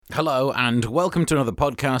Hello and welcome to another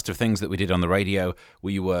podcast of things that we did on the radio.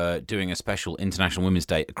 We were doing a special International Women's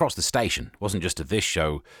Day across the station. It wasn't just a This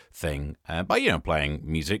Show thing, but playing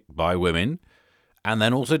music by women and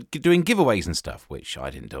then also doing giveaways and stuff, which I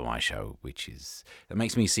didn't do on my show, that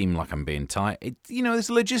makes me seem like I'm being tight. There's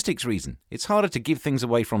a logistics reason. It's harder to give things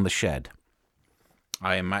away from the shed.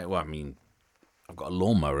 I've got a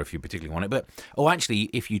lawnmower if you particularly want it, but, actually,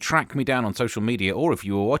 if you track me down on social media or if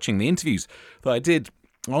you were watching the interviews that I did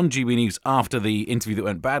on GB News after the interview that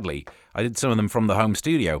went badly, I did some of them from the home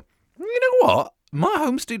studio. You know what? My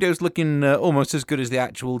home studio's looking almost as good as the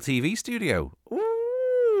actual TV studio.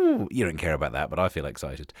 Ooh, you don't care about that, but I feel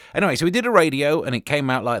excited. Anyway, so we did a radio, and it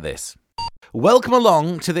came out like this. Welcome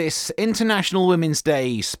along to this International Women's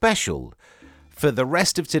Day special. For the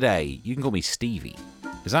rest of today, you can call me Stevie.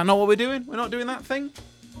 Is that not what we're doing? We're not doing that thing?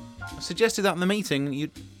 I suggested that in the meeting.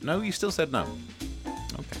 You still said no.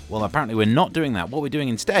 Okay. Well, apparently we're not doing that. What we're doing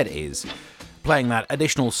instead is playing that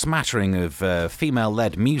additional smattering of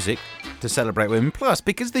female-led music to celebrate women. Plus,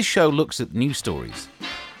 because this show looks at news stories,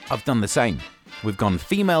 I've done the same. We've gone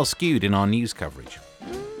female-skewed in our news coverage.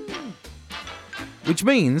 Which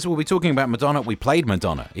means we'll be talking about Madonna. We played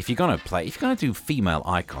Madonna. If you're going to do female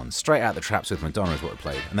icons, straight out the traps with Madonna is what we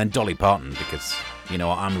played. And then Dolly Parton, because you know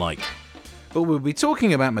what I'm like. But we'll be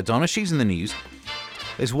talking about Madonna. She's in the news.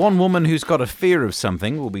 There's one woman who's got a fear of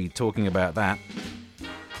something. We'll be talking about that.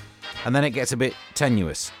 And then it gets a bit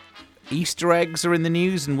tenuous. Easter eggs are in the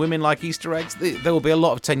news and women like Easter eggs. There will be a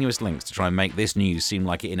lot of tenuous links to try and make this news seem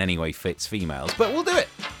like it in any way fits females. But we'll do it.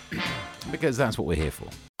 Because that's what we're here for.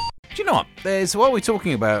 Do you know what? While we're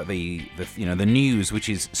talking about the news, which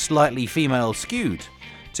is slightly female skewed,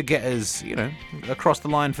 to get us, across the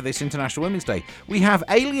line for this International Women's Day, we have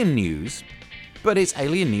alien news, but it's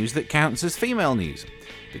alien news that counts as female news.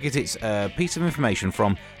 Because it's a piece of information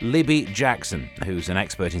from Libby Jackson, who's an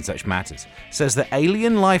expert in such matters, says that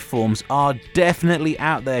alien life forms are definitely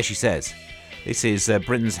out there, she says. This is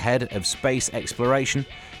Britain's head of space exploration.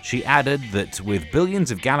 She added that with billions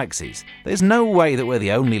of galaxies, there's no way that we're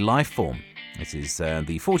the only life form. This is the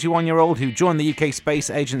 41-year-old who joined the UK Space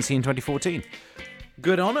Agency in 2014.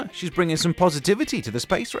 Good on her. She's bringing some positivity to the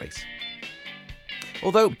space race.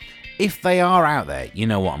 Although, if they are out there, you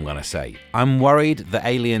know what I'm going to say. I'm worried that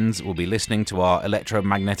aliens will be listening to our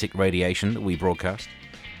electromagnetic radiation that we broadcast.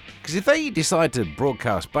 Because if they decide to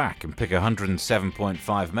broadcast back and pick 107.5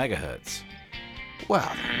 megahertz,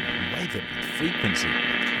 well, wave the frequency.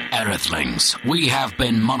 Earthlings, we have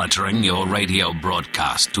been monitoring your radio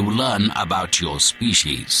broadcast to learn about your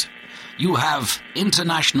species. You have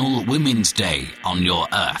International Women's Day on your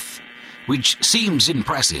Earth, which seems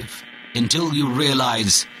impressive until you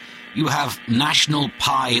realize you have National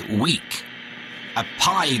Pie Week. A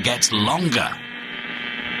pie gets longer.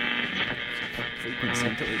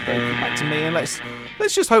 Back to me, and let's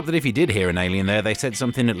just hope that if you did hear an alien there, they said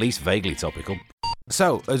something at least vaguely topical.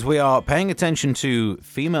 So, as we are paying attention to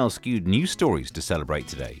female-skewed news stories to celebrate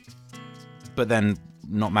today, but then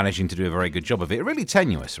not managing to do a very good job of it, really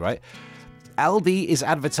tenuous, right? Aldi is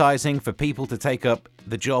advertising for people to take up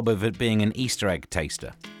the job of it being an Easter egg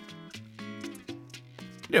taster.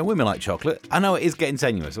 Women like chocolate. I know it is getting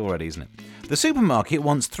tenuous already, isn't it? The supermarket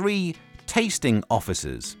wants 3 tasting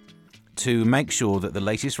officers to make sure that the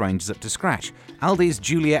latest range is up to scratch. Aldi's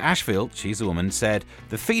Julia Ashfield, she's a woman, said,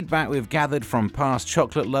 "The feedback we've gathered from past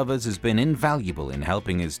chocolate lovers has been invaluable in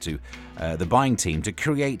helping us to the buying team to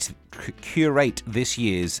curate this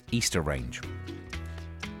year's Easter range."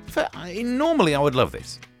 Normally I would love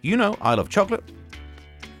this. I love chocolate.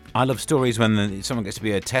 I love stories when someone gets to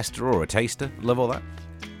be a tester or a taster. Love all that.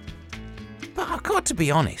 But I've got to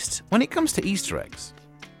be honest, when it comes to Easter eggs,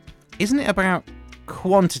 isn't it about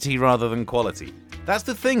quantity rather than quality? That's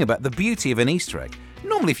the thing about the beauty of an Easter egg.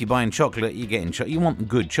 Normally if you're buying chocolate, you want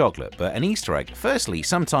good chocolate, but an Easter egg, firstly,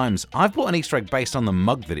 sometimes I've bought an Easter egg based on the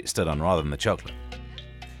mug that it stood on rather than the chocolate.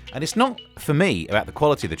 And it's not, for me, about the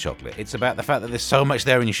quality of the chocolate, it's about the fact that there's so much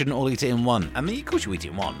there and you shouldn't all eat it in one. I mean, of course you eat it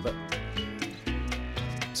in one, but...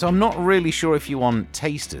 So I'm not really sure if you want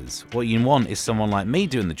tasters. What you want is someone like me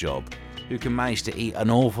doing the job, who can manage to eat an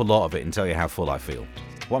awful lot of it and tell you how full I feel.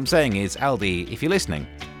 What I'm saying is, Aldi, if you're listening,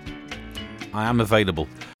 I am available.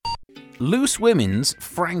 Loose Women's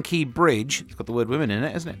Frankie Bridge, it's got the word women in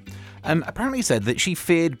it, isn't it? Apparently said that she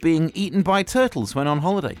feared being eaten by turtles when on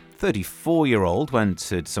holiday. 34-year-old went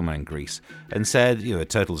to somewhere in Greece and said, there are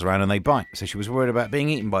turtles around and they bite, so she was worried about being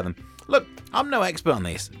eaten by them. Look, I'm no expert on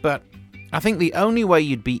this, but I think the only way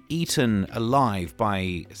you'd be eaten alive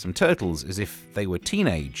by some turtles is if they were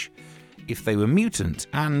teenage, if they were mutant,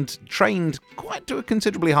 and trained quite to a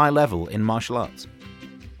considerably high level in martial arts.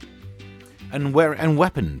 and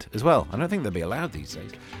weaponed as well. I don't think they'd be allowed these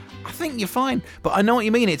days. I think you're fine. But I know what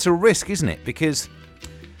you mean. It's a risk, isn't it? Because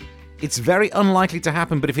it's very unlikely to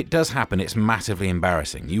happen, but if it does happen, it's massively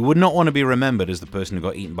embarrassing. You would not want to be remembered as the person who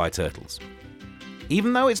got eaten by turtles.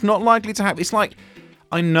 Even though it's not likely to happen. It's like,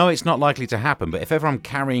 I know it's not likely to happen, but if ever I'm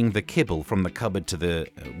carrying the kibble from the cupboard to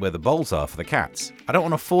where the bowls are for the cats, I don't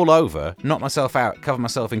want to fall over, knock myself out, cover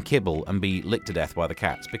myself in kibble, and be licked to death by the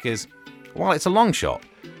cats, because while it's a long shot,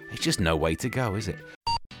 it's just no way to go, is it?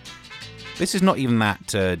 This is not even that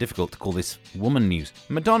difficult to call this woman news.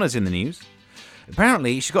 Madonna's in the news.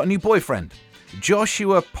 Apparently, she's got a new boyfriend,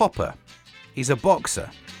 Joshua Popper. He's a boxer.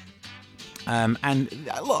 And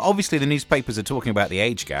obviously the newspapers are talking about the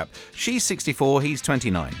age gap. She's 64, he's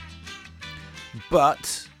 29.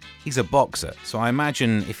 But he's a boxer, so I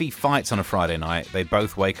imagine if he fights on a Friday night, they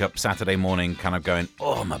both wake up Saturday morning kind of going,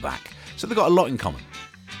 oh, my back. So they've got a lot in common.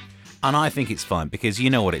 And I think it's fine, because you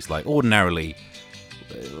know what it's like. Ordinarily,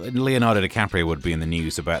 Leonardo DiCaprio would be in the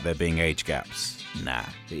news about there being age gaps. Nah.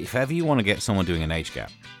 If ever you want to get someone doing an age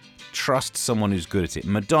gap, trust someone who's good at it.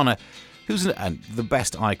 Madonna, who's the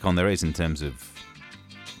best icon there is in terms of,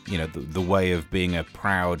 you know, the way of being a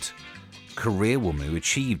proud career woman who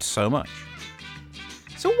achieved so much.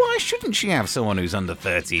 So why shouldn't she have someone who's under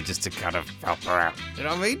 30 just to kind of help her out? You know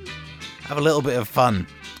what I mean? Have a little bit of fun.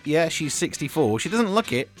 Yeah, she's 64. She doesn't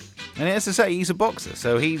look it. And as I say, he's a boxer.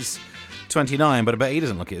 So he's 29, but I bet he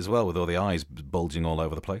doesn't look it as well with all the eyes bulging all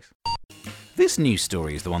over the place. This news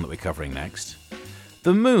story is the one that we're covering next.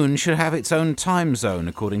 The moon should have its own time zone,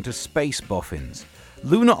 according to space boffins.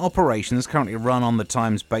 Lunar operations currently run on the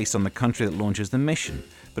times based on the country that launches the mission.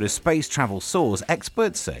 But as space travel soars,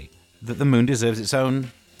 experts say that the moon deserves its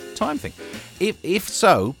own time thing. If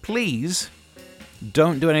so, please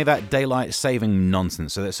don't do any of that daylight saving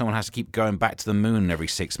nonsense so that someone has to keep going back to the moon every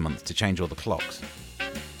 6 months to change all the clocks.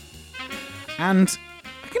 And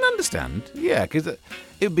I can understand, yeah, because it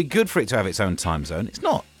would be good for it to have its own time zone. It's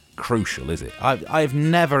not crucial, is it? I've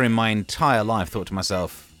never in my entire life thought to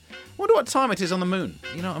myself, I wonder what time it is on the moon.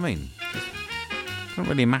 You know what I mean? It doesn't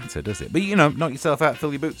really matter, does it? But, you know, knock yourself out,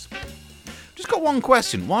 fill your boots. Just got one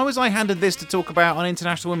question. Why was I handed this to talk about on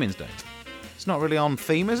International Women's Day? It's not really on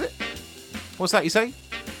theme, is it? What's that you say?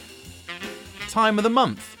 Time of the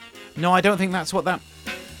month. No, I don't think that's what that...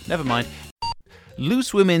 Never mind.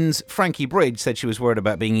 Loose Women's Frankie Bridge said she was worried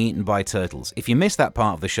about being eaten by turtles. If you missed that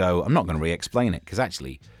part of the show, I'm not going to re-explain it, because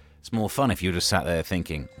actually, it's more fun if you just sat there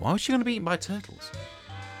thinking, why was she going to be eaten by turtles?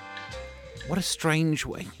 What a strange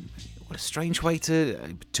way. What a strange way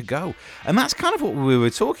to go. And that's kind of what we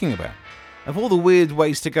were talking about. Of all the weird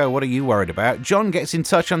ways to go, what are you worried about? John gets in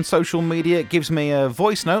touch on social media, gives me a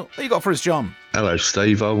voice note. What you got for us, John? Hello,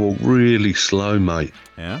 Steve. I walk really slow, mate.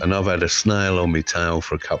 Yeah? And I've had a snail on my tail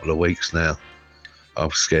for a couple of weeks now. I'm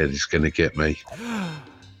scared it's going to get me.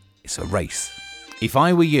 It's a race. If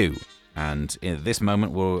I were you, and in this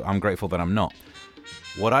moment, well, I'm grateful that I'm not,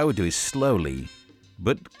 what I would do is slowly,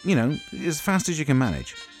 but, you know, as fast as you can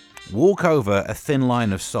manage, walk over a thin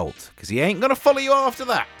line of salt, because he ain't going to follow you after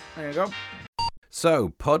that. There you go.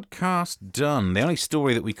 So, podcast done. The only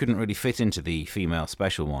story that we couldn't really fit into the female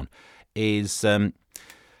special one is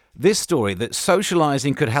this story that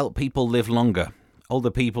socializing could help people live longer.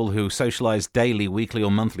 Older people who socialized daily, weekly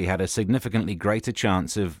or monthly had a significantly greater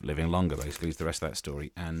chance of living longer, basically, is the rest of that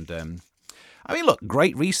story. And, I mean, look,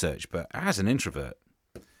 great research, but as an introvert,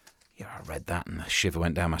 yeah, I read that and the shiver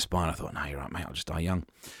went down my spine. I thought, no, you're right, mate, I'll just die young.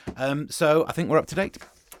 So I think we're up to date.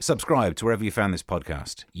 Subscribe to wherever you found this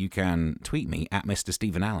podcast. You can tweet me at Mr.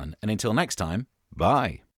 Stephen Allen. And until next time, bye.